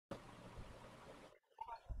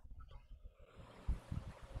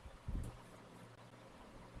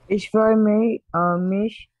Ich freue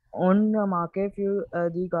mich und mache für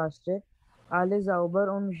die Gäste alles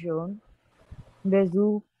sauber und schön.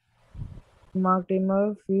 Besuch macht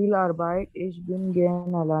immer viel Arbeit. Ich bin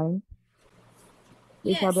gern allein.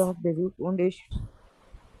 Ich habe Yes. auch Besuch und ich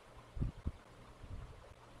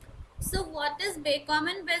So what is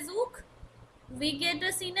bekommen Besuch? Wie geht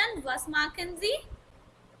es Ihnen? Was machen Sie?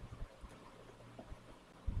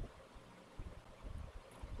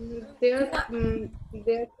 What? They are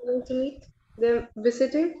coming to meet. They're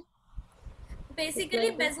visiting. It's Basically,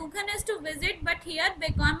 like that. besuchen is to visit, but here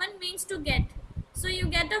bekommen means to get. So you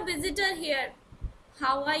get a visitor here.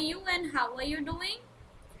 How are you and how are you doing?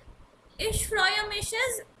 Ich freue mich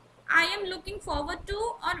is I am looking forward to,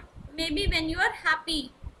 or maybe when you are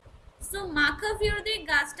happy. So mache für die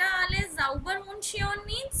Gäste alles sauber und schön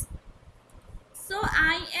means, so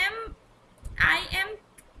I am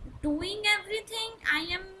doing everything.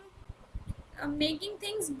 I am making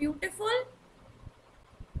things beautiful.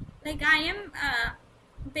 Like I am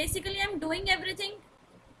basically I'm doing everything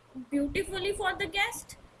beautifully for the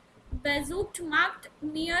guest. Besucht macht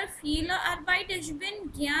mir viele Arbeit. Ich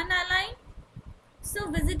bin gern allein.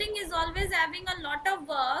 So visiting is always having a lot of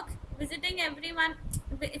work. Visiting everyone,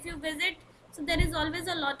 if you visit, so there is always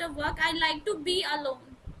a lot of work. I like to be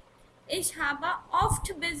alone. Ich habe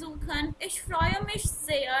oft besuchen. Ich freue mich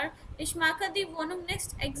sehr. Ich mache die Wohnung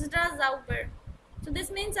nicht extra sauber. So this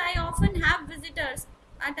means I often have visitors,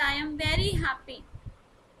 but I am very happy.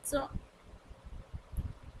 So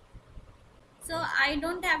I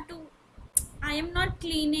don't have to. I am not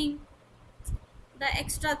cleaning the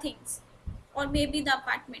extra things, or maybe the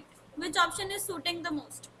apartment. Which option is suiting the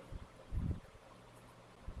most?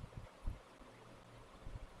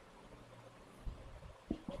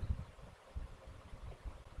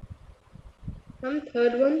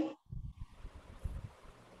 Third one.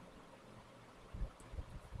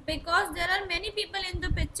 Because there are many people in the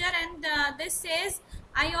picture, and this says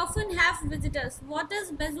I often have visitors. What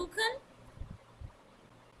is besuchen?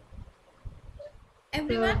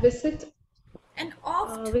 Everyone. Visit. And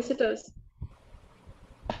oft. Visitors.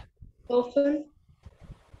 Often.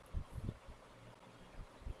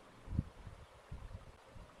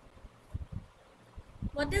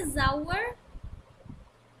 What is sauber?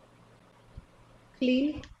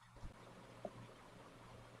 Clean.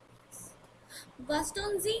 Was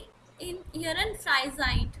tun Sie in Ihren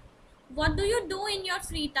Freizeit? What do you do in your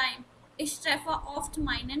free time? Ich treffe oft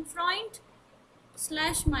meinen Freund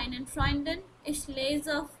 / meinen Freundin. Ich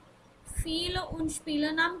lese viele und spiele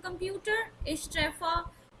am Computer. Ich treffe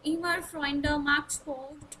immer Freunde, mag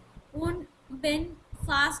Sport und bin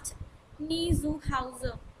fast nie zu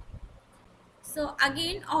Hause. So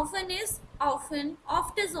again, often is often,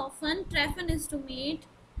 oft is often, treffen is to meet.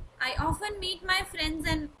 I often meet my friends,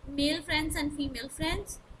 and male friends and female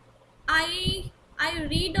friends. I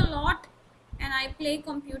read a lot and I play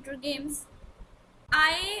computer games.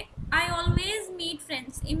 I always meet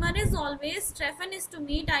friends. Immer is always, treffen is to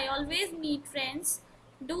meet. I always meet friends,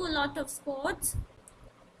 do a lot of sports,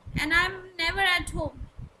 and I'm never at home.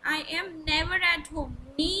 I am never at home.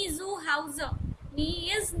 Nie zu Hause.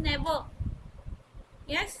 Nie is never.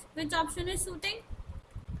 Yes, which option is suiting?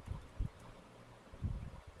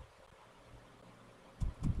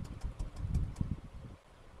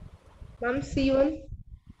 Ma'am, C1.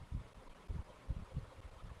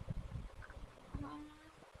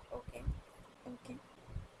 Okay.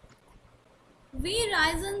 Wie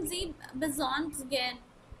reisen Sie besonders gern?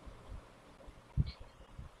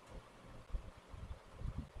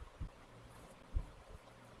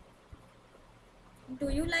 Do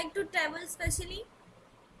you like to travel specially?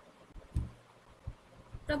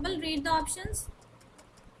 Trouble, read the options.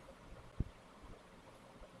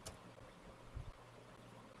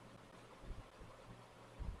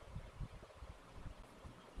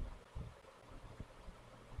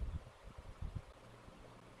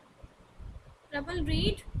 Trouble,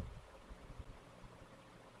 read.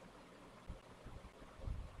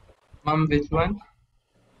 Ma'am, which one?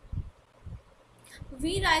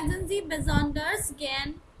 Wie reisen Sie besonders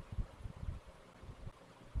gern?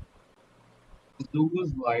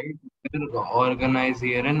 Blues White, wir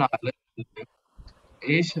organisieren alles zusammen.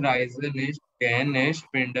 Ich reise nicht gern, ich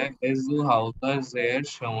finde es zu Hause sehr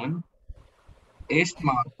schön. Ich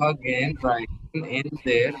mache gern Reisen in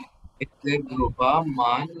der Gruppe,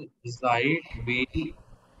 man seid wie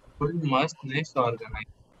und muss nicht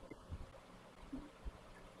organisieren.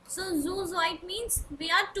 So Zoos White means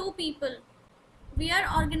we are two people. We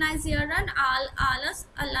are organisieren alles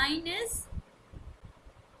allein is.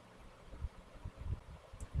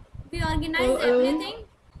 We organize All alone. everything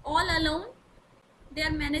all alone. They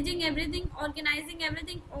are managing everything, organizing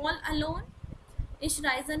everything all alone. Ich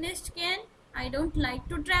reise nicht gern. I don't like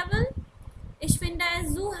to travel. Ich finde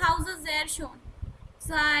es zu Hause sehr schön.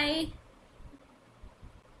 So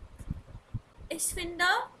ich finde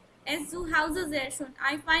es zu Hause sehr schön.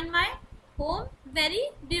 I find my home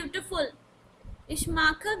very beautiful. Ich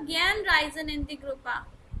mag gern reisen in die Gruppe.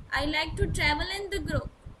 I like to travel in the group.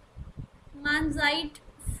 Man seid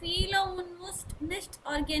viele und muss nicht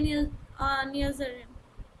organisieren.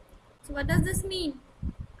 So what does this mean?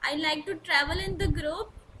 I like to travel in the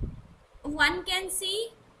group. One can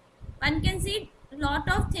see lot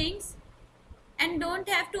of things and don't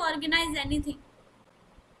have to organize anything.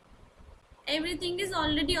 Everything is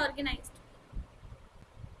already organized.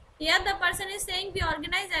 Here the person is saying we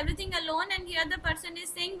organize everything alone, and here the person is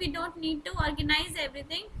saying we don't need to organize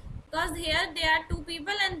everything because here there are two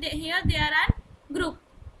people and here they are a group.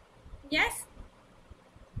 Yes?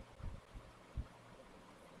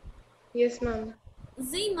 Yes, ma'am.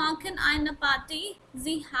 Sie machen eine Party.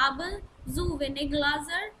 Sie haben zu wenig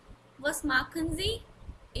Gläser. Was machen Sie?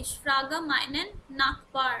 Ich frage meinen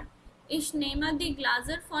Nachbar. Ich nehme die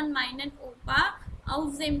Gläser von meinem Opa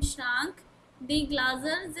aus dem Schrank. Die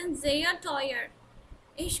Gläser sind sehr teuer.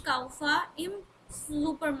 Ich kaufe im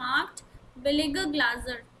Supermarkt billige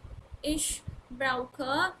Gläser. Ich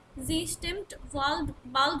brauche sie stimmt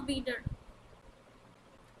bald wieder.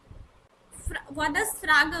 What does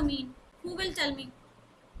Frage mean? Who will tell me?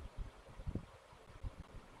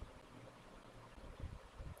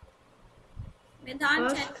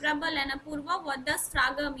 Vedant, Prabal and Apurva, what does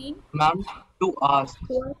Frage mean? Ma'am, to ask.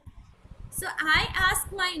 So I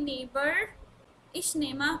ask my neighbor, Ich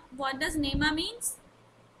nehme, what does nehme means?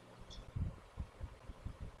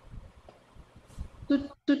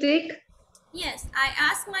 To take? Yes, I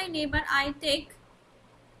ask my neighbor, I take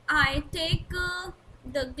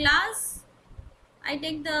the glass, I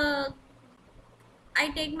take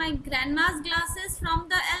my grandma's glasses from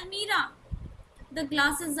the Almira. The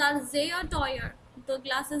glasses are sehr teuer. The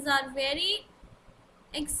glasses are very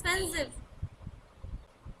expensive.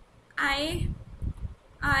 I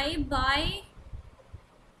buy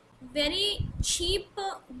very cheap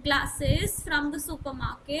glasses from the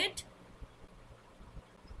supermarket.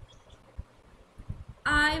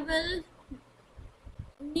 I will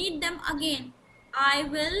need them again. I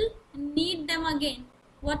will need them again.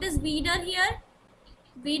 What is wieder here?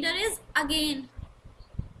 Wieder is again.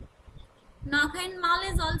 Nachher mal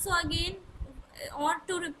is also again or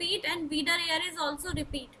to repeat, and wieder here is also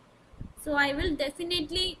repeat. So I will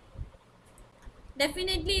definitely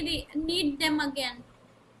need them again.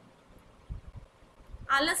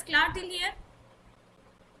 Alles klar till here?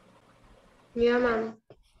 Ja, ma'am.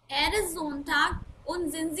 Ist Sonntag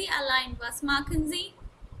und sind Sie allein. Was machen Sie?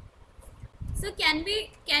 So can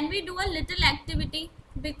we do a little activity,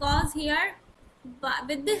 because here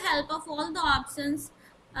with the help of all the options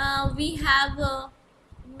we have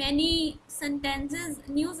many sentences,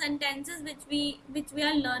 new sentences which we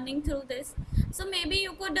are learning through this. So maybe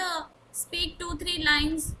you could speak 2-3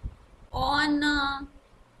 lines on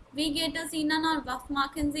wie geht es Ihnen or was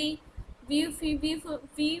machen Sie? Wie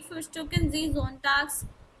frühstücken Sie sonntags?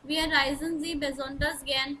 Wie reisen Sie besonders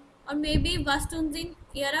gern? Or maybe was tun Sie in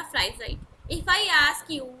Ihrer Freizeit? If I ask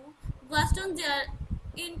you was tun Sie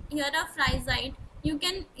in Ihrer Freizeit, you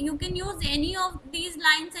can use any of these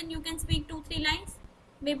lines and you can speak 2-3 lines,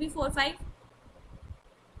 maybe 4-5.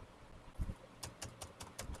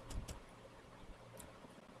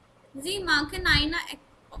 Sie machen eine,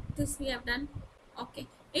 this we have done. Okay.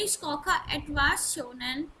 Ich koche etwas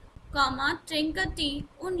schonen, trinke Tee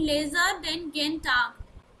und lese den ganzen Tag.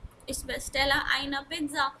 Ich bestelle eine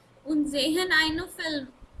Pizza und sehe einen Film.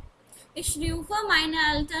 Ich rufe meine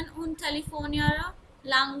Eltern und telefoniere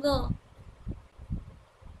lange.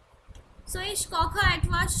 So ich koche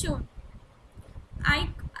etwas schon.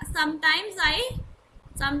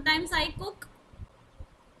 Sometimes I cook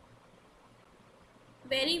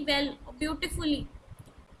very well, beautifully.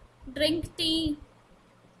 Drink tea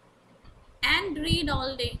and read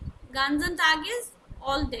all day. Ganzen Tag is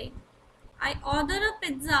all day. I order a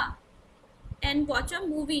pizza and watch a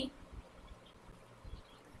movie.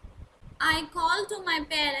 I call to my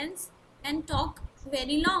parents and talk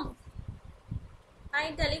very long.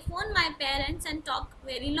 I telephone my parents and talk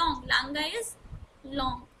very long. Langa is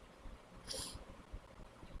long.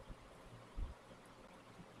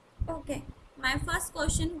 Okay, my first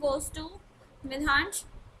question goes to Midhansh.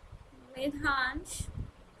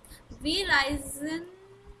 We Ryzen.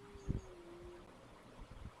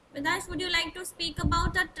 Midhansh, would you like to speak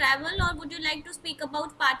about a travel or would you like to speak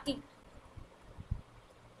about party?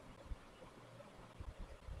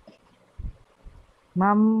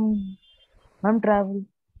 Ma'am, travel.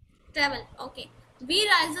 Travel. Okay. Wie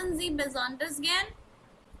reisen Sie besonders gern?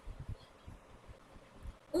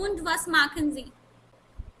 Und was machen Sie?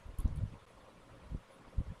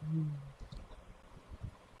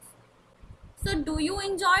 So, do you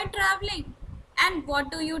enjoy traveling? And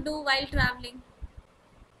what do you do while traveling?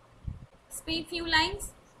 Speak few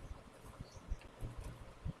lines.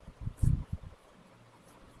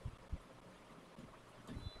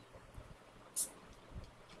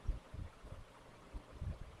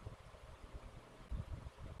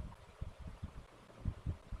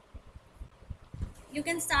 You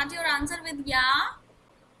can start your answer with yeah.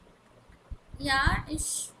 Yeah,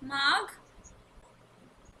 ich mag.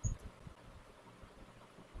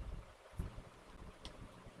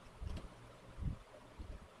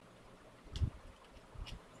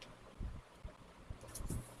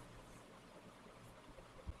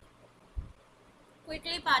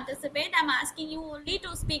 Quickly participate. I'm asking you only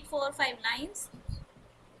to speak 4 or 5 lines.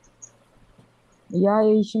 Ja,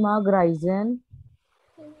 ich mag reisen.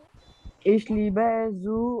 Ich liebe es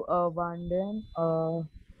zu wandern.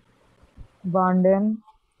 Wandern.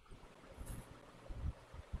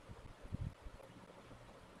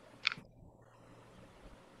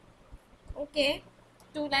 Okay,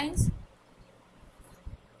 2 lines.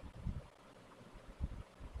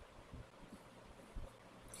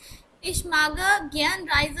 Ich mag gern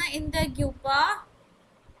reisen in der Gruppe.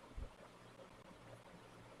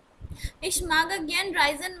 Ich mag gern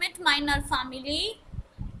reisen mit meiner Familie.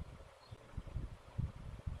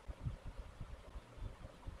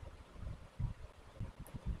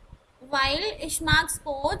 Weil ich mag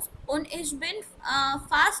Sports und ich bin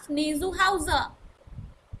fast nie zu Hause.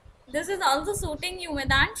 This is also suiting you,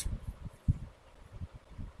 Vedant.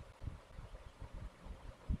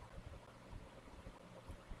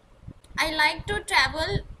 I like to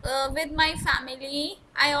travel with my family.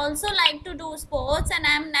 I also like to do sports and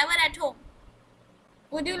I am never at home.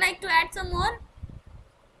 Would you like to add some more?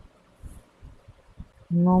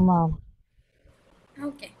 No, ma'am.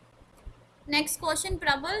 Okay. Next question,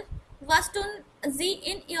 Prabal. Was tun Sie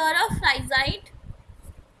in Ihrer Freizeit?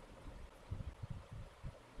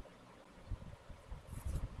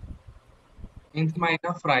 In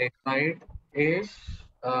meiner Freizeit ich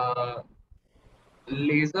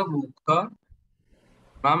lese Bücher.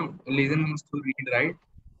 Ma'am, lesen means to read, right?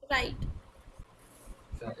 Right.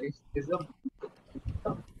 Yeah, ich lese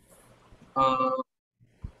Bücher. Uh,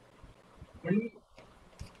 and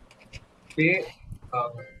play, uh,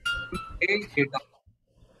 play guitar.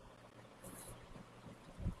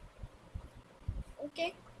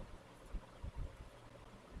 Okay.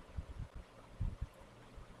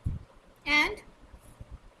 And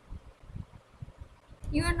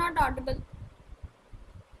you are not audible.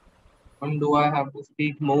 And do I have to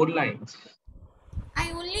speak more lines?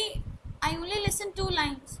 I only listen 2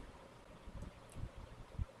 lines.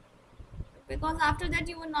 Because after that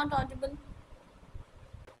you were not audible.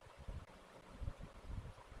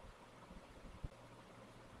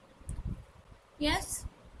 Yes?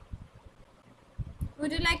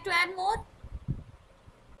 Would you like to add more?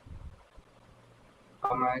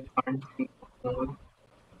 I can't think of more.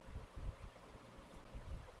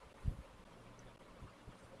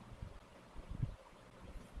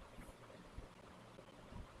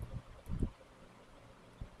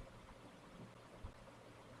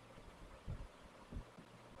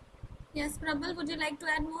 Yes, Prabal, would you like to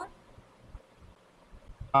add more?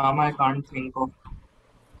 I can't think of.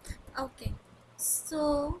 Okay.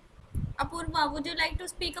 So, Apurva, would you like to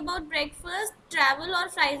speak about breakfast, travel, or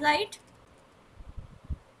Freizeit?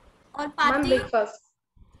 Or Ma'am, party? breakfast.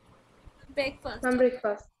 Breakfast. Ma'am,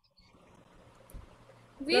 breakfast.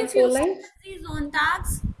 Wie Ma'am, 4 fühlst lines. du dich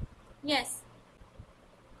sonntags? Yes.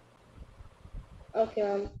 Okay,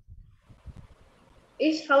 Ma'am.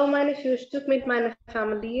 Ich habe meine Frühstück mit meiner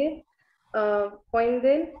Familie,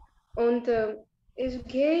 Freundin und ich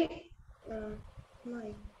gehe,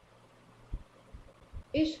 nein,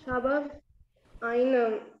 ich habe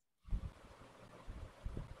eine,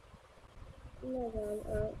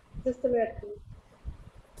 just a minute, please.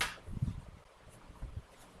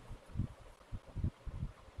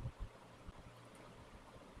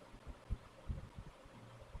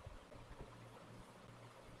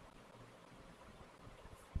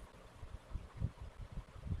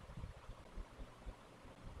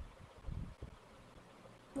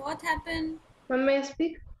 What happened? Ma'am, may I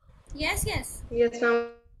speak? Yes, yes. Yes, ma'am,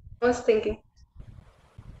 I was thinking.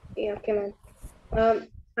 Yeah, okay, ma'am.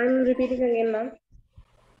 I'm repeating again, ma'am.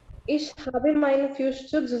 Ich habe mein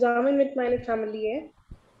Frühstück zusammen mit meiner Familie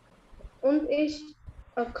und ich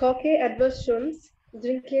koche etwas Schönes,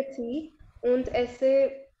 trinke Tee und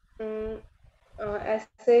esse,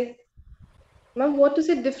 ma'am, what to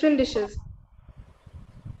say, different dishes.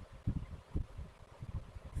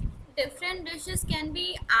 Different dishes can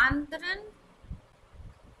be andhran,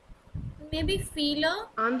 maybe feeler.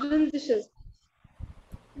 Andhran dishes,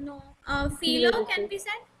 No, feeler feeler can dishes. be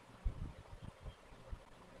said.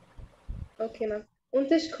 Okay, ma'am.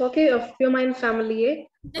 Und ich koche für meine Familie.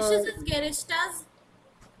 Dishes is geristas.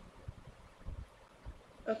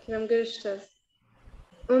 Okay, ma'am, Gürtel.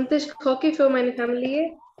 Und ich koche für meine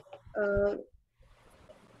Familie. Äh,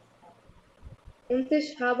 und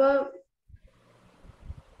ich habe,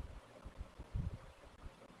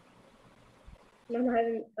 ma'am,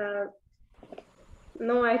 I have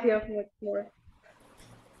no idea of much more.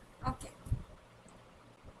 Okay.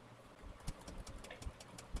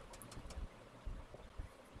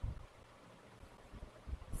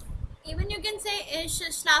 Even you can say ich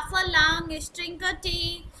schlafe lang, ich trinke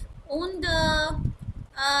Tee und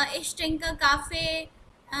ich trinke Kaffee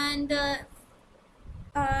and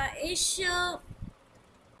ich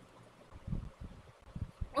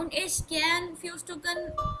und ich gern viel Stücken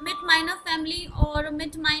mit meiner Family oder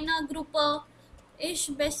mit meiner Gruppe.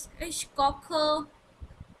 Ich koche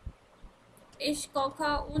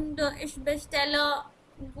und ich bestelle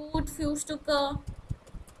gut viel Stücke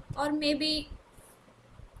oder maybe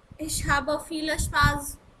ich habe viele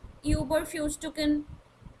Spaß über viel Stücken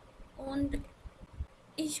und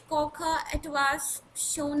ich koche etwas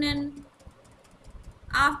schonen.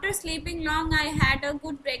 After sleeping long, I had a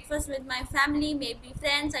good breakfast with my family, maybe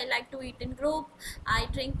friends. I like to eat in group. I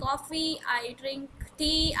drink coffee. I drink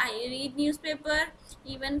tea. I read newspaper.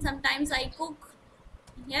 Even sometimes I cook.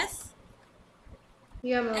 Yes,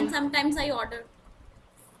 Ja, and ma'am. sometimes I order.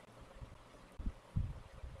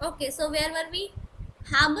 Okay, so where were we?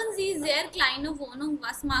 Haben Sie sehr kleine Wohnung?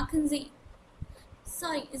 Was machen Sie?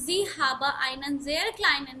 Sorry, Sie haben einen sehr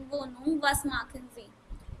kleinen Wohnung. Was machen Sie?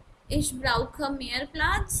 Ich brauche mehr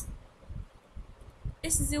Platz.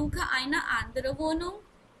 Ich suche eine andere Wohnung.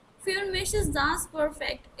 Für mich ist das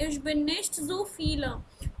perfekt. Ich bin nicht so viele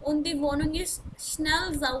und die Wohnung ist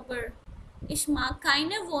schnell sauber. Ich mag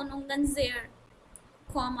keine Wohnungen sehr.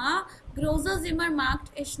 Komma, große Zimmer mag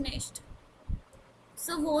ich nicht.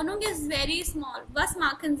 So Wohnung is very small. Was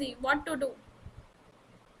machen Sie? What to do?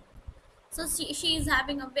 So she is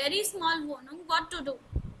having a very small Wohnung. What to do?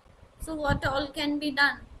 So what all can be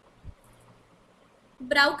done?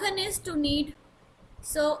 Brauchen is to need.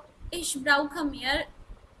 So ich brauche mehr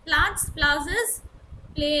Platz, plazas,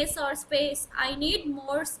 place or space. I need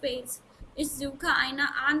more space. Ich suche eine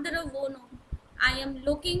andere Wohnung. I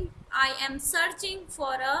am searching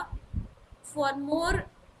for more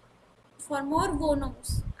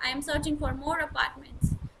Wohnungs. I am searching for more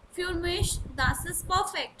apartments. Für mich, das ist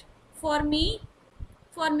perfect. For me,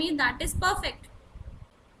 that is perfect.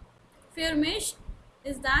 Für mich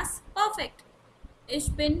ist das perfect.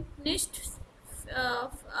 Ich bin nicht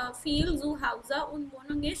viel zu Hause und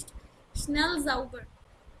Wohnung ist schnell sauber.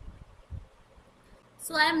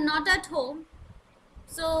 So I am not at home.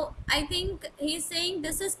 So I think he's saying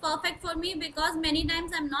this is perfect for me because many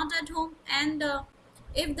times I'm not at home and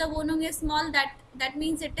if the Wohnung is small, that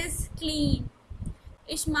means it is clean.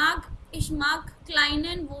 Ich mag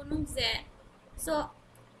kleinen Wohnung sehr. So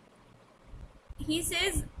he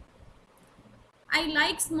says I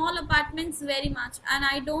like small apartments very much and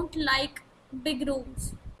I don't like big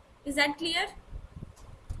rooms. Is that clear?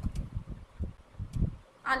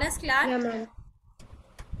 Alles klar? Ja, ma'am.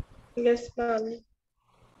 Yes, ma'am.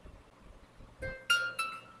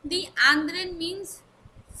 The andren means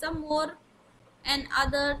some more and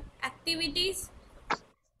other activities.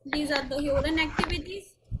 These are the human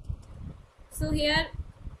activities. So here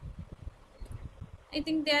I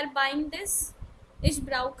think they are buying this. Ich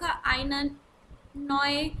brauche einen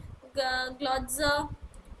neue Glotze.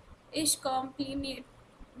 Ich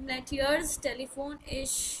komplimentiers Telefon.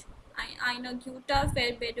 Eine gute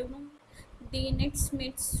Verbindung. Die nichts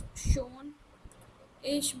mit schon.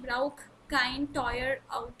 Ich brauche kein teuer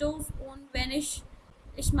Autos und wenn ich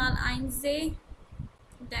mal einsehe,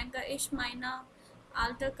 denke ich meine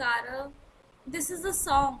alte Karre. This is a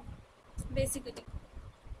song basically.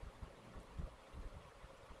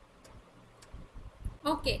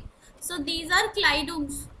 Okay, so these are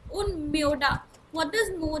Kleidungs und Moda. What is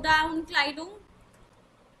Moda und Kleidung?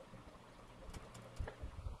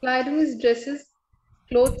 Kleidung is dresses,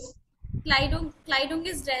 clothes. Kleidung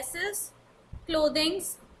is dresses,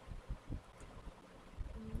 clothings,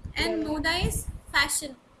 and Yeah. Moda is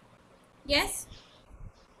fashion. Yes.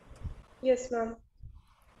 Yes, ma'am.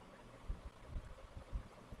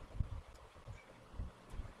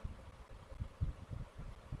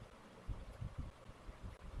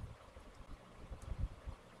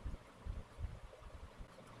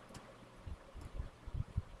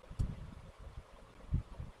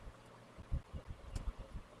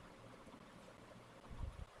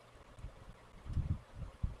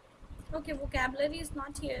 Okay, vocabulary is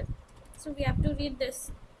not here, so we have to read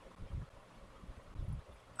this.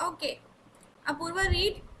 Okay, Apurva,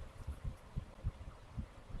 read.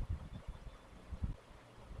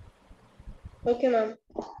 Okay, ma'am.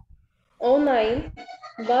 Oh nein,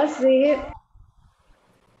 was sehe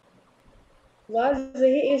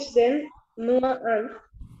ich denn nur an?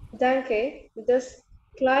 Danke, das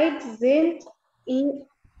Kleid sind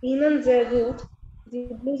Ihnen sehr gut.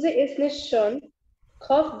 Die Bluse ist nicht schön.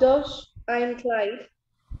 Kauft doch ein Kleid.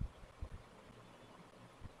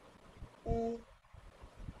 Äh,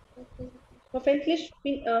 hoffentlich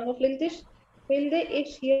finde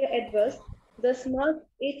ich hier etwas. Das macht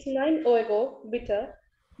 89 Euro, bitte.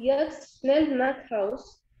 Jetzt schnell nach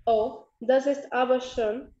Haus. Oh, das ist aber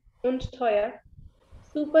schön und teuer.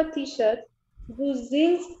 Super T-Shirt. Du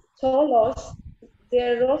siehst toll aus.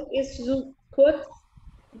 Der Rock ist so kurz,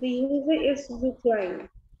 die Hose ist so klein.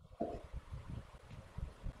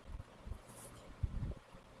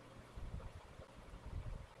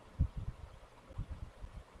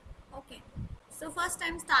 Okay, so first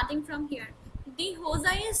I'm starting from here. Die Hose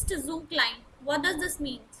ist zu klein. What does this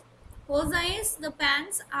mean? Hose is the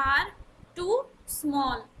pants are too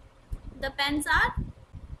small. The pants are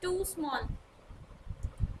too small.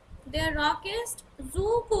 Their rock is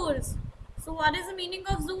zu kurz. So what is the meaning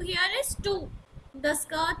of zu here is too. The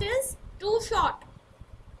skirt is too short.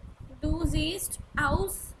 Du siehst tall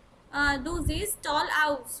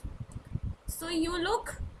aus. So you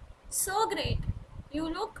look so great. You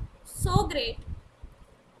look so great.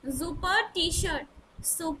 Super t-shirt.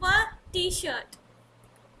 Super t-shirt.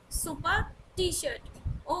 Super t-shirt.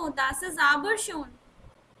 Oh, das ist aber schön.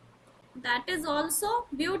 That is also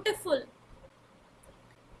beautiful.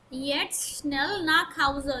 Jetzt schnell nach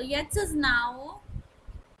Hause. Jetzt is now.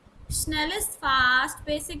 Schnell is fast.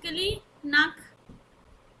 Basically nach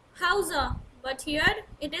Hause. But here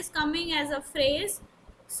it is coming as a phrase.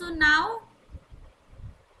 So now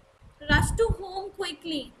rush to home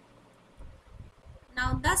quickly.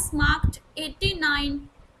 Now this marked 89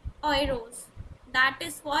 euros. That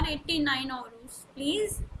is for 89 euros.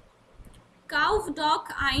 Please. Kauf doch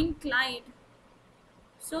ein Kleid.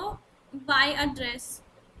 So buy a dress.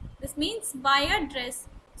 This means buy a dress.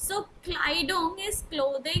 So Kleidung is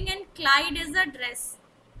clothing and Kleid is a dress.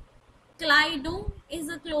 Kleidung is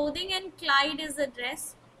a clothing and Kleid is a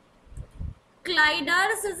dress.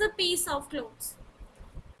 Kleiders is a piece of clothes.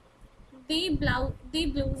 The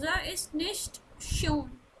bluser is nicht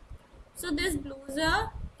schön. So this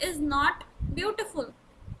bluser is not beautiful.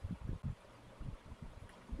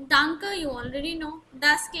 Danke, you already know.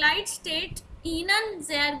 Das Kleid steht Ihnen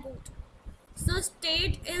sehr gut. So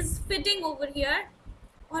state is fitting over here,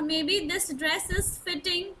 or maybe this dress is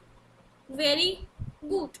fitting very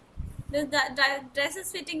good. This dress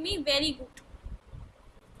is fitting me very good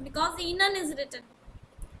because Ihnen is written.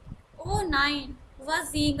 Oh nein,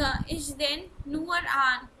 was sehe ich denn nur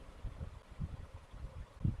an?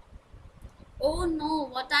 Oh no,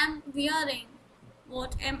 what I'm wearing?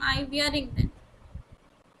 What am I wearing then?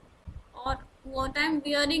 Or what I'm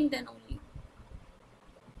wearing then only?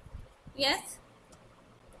 Yes?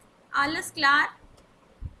 Alles klar?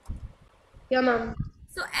 Ja, ma'am.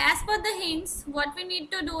 So as per the hints, what we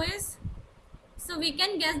need to do is, so we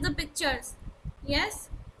can guess the pictures. Yes?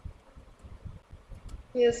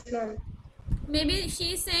 Yes, ma'am. Maybe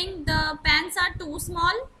she is saying the pants are too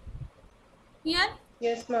small. Here?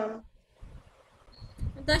 Yes, ma'am.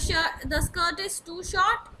 The skirt is too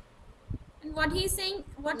short. And what he is saying,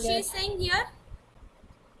 what she is saying here?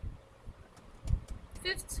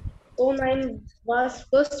 Fifth. Oh nein, was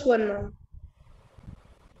first one, ma'am.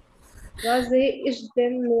 Was sehe ich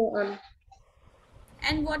denn nur an?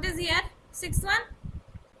 And what is here? Sixth one?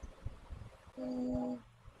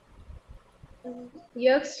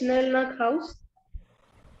 Jetzt schnell nach Haus.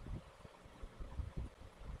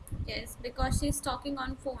 Yes, because she is talking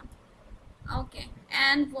on phone. Okay.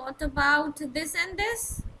 And what about this and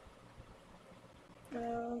this?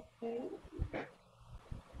 Okay.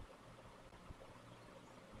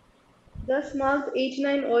 Das macht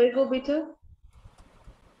 89 Euro, bitte.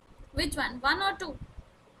 Which one? One or two?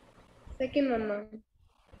 Second one, ma'am.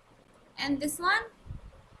 And this one?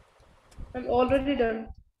 I'm already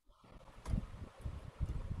done.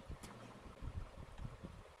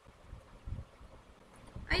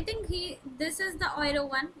 I think this is the euro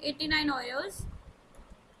one, 89 euros.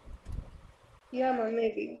 Yeah, ma'am,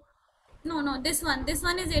 maybe. No, this one is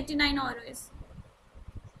 89 euros.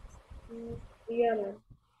 Yeah, ma'am.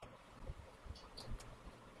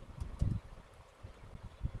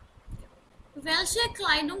 Welche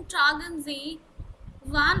Kleidung tragen Sie?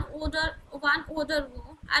 Wann oder wo?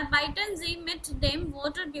 Arbeiten Sie mit dem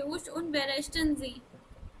Wörter geuscht und berichten Sie.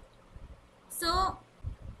 So,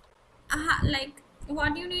 like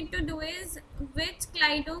what you need to do is which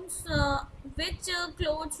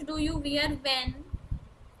clothes do you wear when,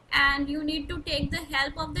 and you need to take the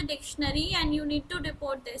help of the dictionary and you need to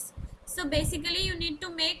report this. So basically you need to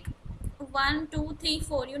make 1 2 3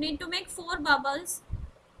 4, you need to make 4 bubbles.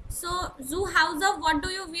 So zu Hause, what do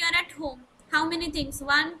you wear at home? How many things?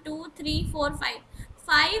 1 2 3 4 5.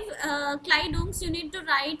 Five kleidungs you need to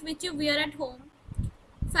write which you wear at home.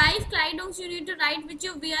 Five kleidungs you need to write which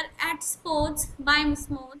you wear at sports, beim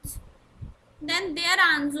sports. Then there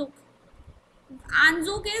Anzug.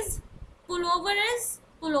 Anzug is pullover is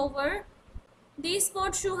pullover. The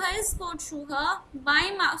sport shoe is sport shoe.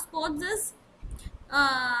 Beim sports is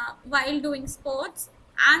while doing sports.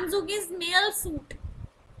 Anzug is male suit.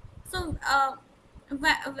 So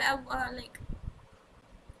like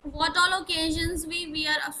what all occasions we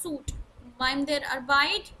wear a suit? Beim der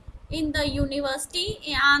Arbeit, in the university,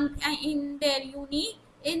 and in their uni,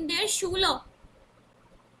 in their Schule.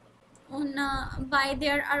 Und bei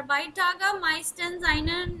der Arbeitstage meistens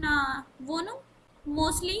einen Wohnung,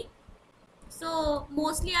 mostly. So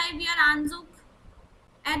mostly I wear Anzug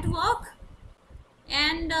at work.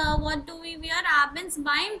 And what do we wear abends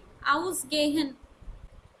beim Ausgehen?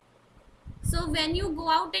 So when you go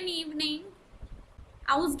out in evening,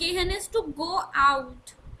 Ausgehen is to go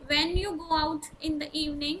out. When you go out in the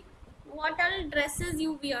evening, what all dresses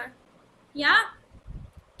you wear? Yeah?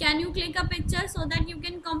 Can you click a picture so that you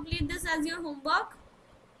can complete this as your homework?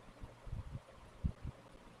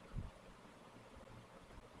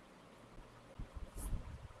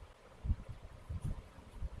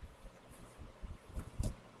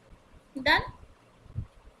 Done?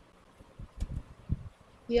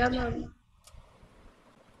 Yeah, ma'am.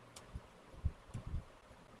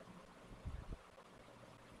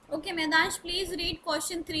 Okay, Medansh, please read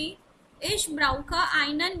question 3. Ich brauche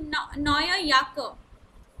eine neue Jacke.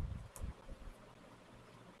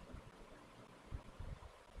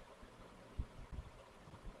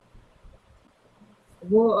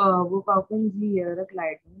 Wo kaufen Sie Ihre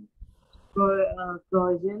Kleidung?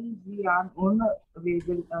 Crossen Sie an und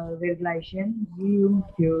vergleichen Sie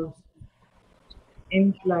Kurs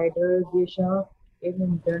im Kleidergeschäft, im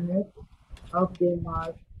Internet, auf dem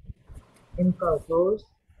Markt, im Kaufhaus,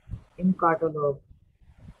 im Katalog.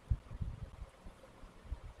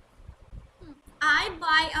 I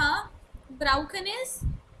buy a broken is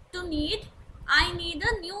to need. I need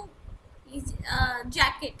a new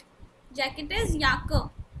jacket. Jacket is Jacke.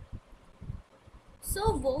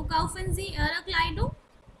 So, wo kaufen Sie Ihre Kleidung?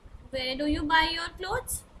 Where do you buy your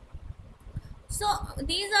clothes? So,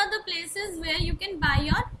 these are the places where you can buy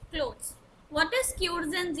your clothes. What is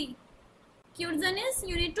Kurzen? Kurzen is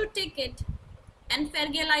you need to tick it, and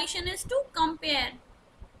vergleichen is to compare.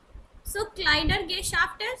 So,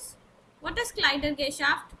 Kleidergeschäft is, what is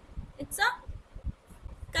Kleidergeschäft? It's a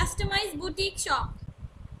customized boutique shop.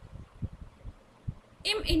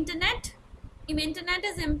 Im Internet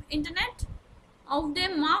is internet. Auf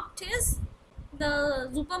dem Markt is the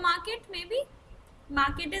supermarket, maybe.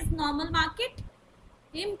 Market is normal market.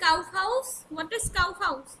 Im Kaufhaus, what is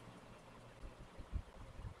Kaufhaus?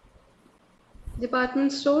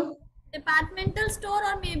 Department store. Departmental store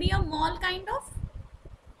or maybe a mall kind of.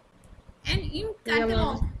 And in Yeah,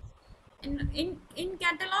 catalog, ma'am. in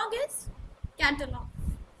catalog is catalog.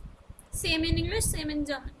 Same in English, same in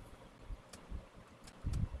German.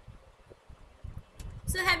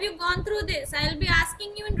 So have you gone through this? I will be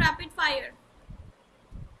asking you in rapid fire.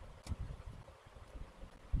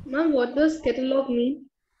 Ma'am, what does catalog mean?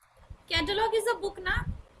 Catalog is a book, na?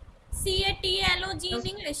 CATLOG in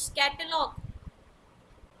English. Catalog.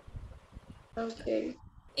 Okay.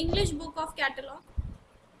 English book of catalog.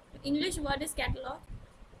 English word is catalog.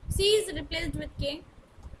 C is replaced with K.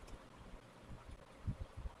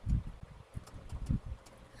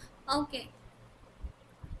 Okay.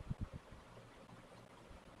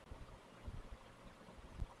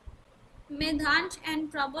 Medhansh and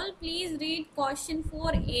Prabal, please read question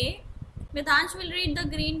 4A. Medhansh will read the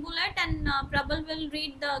green bullet and Prabal will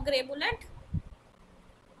read the grey bullet.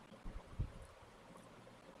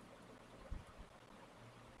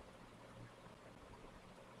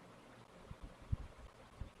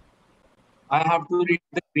 I have to read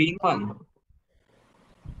the green one.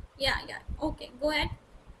 Yeah. Okay, go ahead.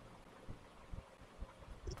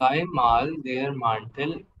 Mal their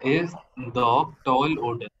mantle is the tall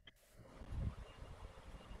order.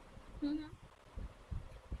 Mhm.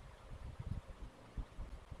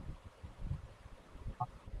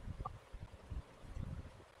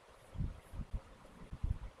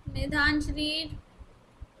 Medhansh, read.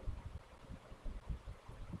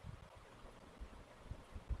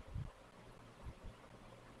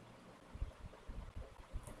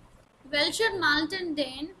 Welcher Malten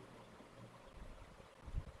den?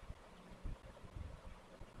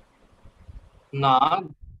 nach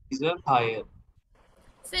dieser Reihe.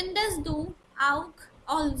 Findest du auch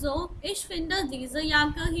also? Ich finde diese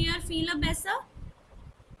Jacke hier viel besser.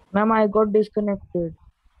 Ma'am, I got disconnected.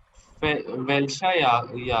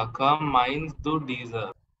 Welcher Jacke meinst du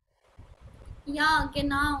diese? Ja,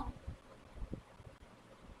 genau.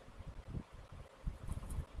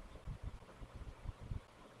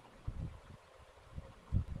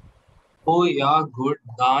 Oh ja, gut,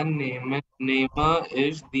 dann nehme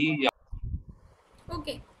ich die Jacke.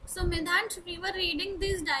 Okay, so Midhansh, we were reading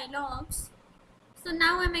these dialogues. So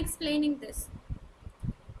now I'm explaining this.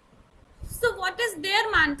 So what is their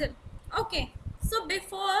mantle? Okay, so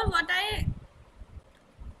before what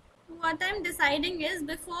I'm deciding is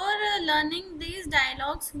before learning these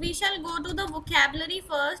dialogues, we shall go to the vocabulary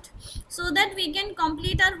first so that we can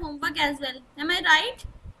complete our homework as well. Am I right?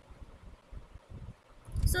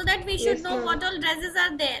 So that we should Yes, know ma'am. what all dresses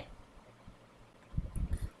are there.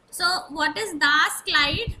 So what is das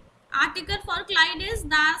Kleid? Article for Kleid is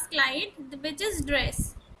das Kleid, which is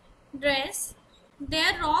dress. Dress.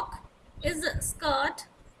 Their rock is skirt.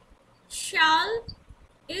 Shawl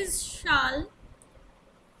is shawl.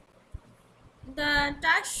 The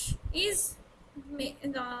tash is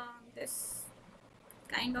this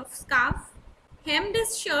kind of scarf. Hemd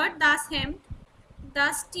is shirt, das Hemd.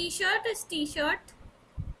 Das t-shirt is t-shirt.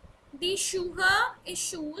 The Schuhe is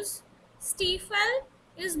shoes. Stiefel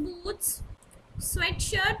is boots.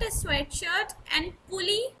 Sweatshirt is sweatshirt. And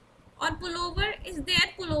pulli or pullover is their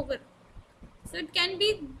pullover. So it can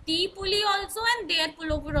be the pulli also and their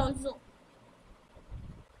pullover also.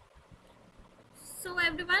 So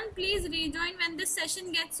everyone, please rejoin when this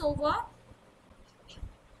session gets over.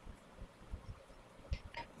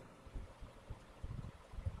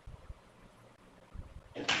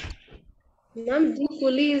 Ma'am, the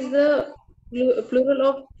pulley is the plural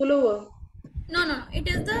of pullover. No, it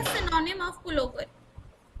is the synonym of pullover.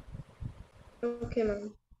 Okay,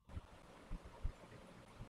 ma'am.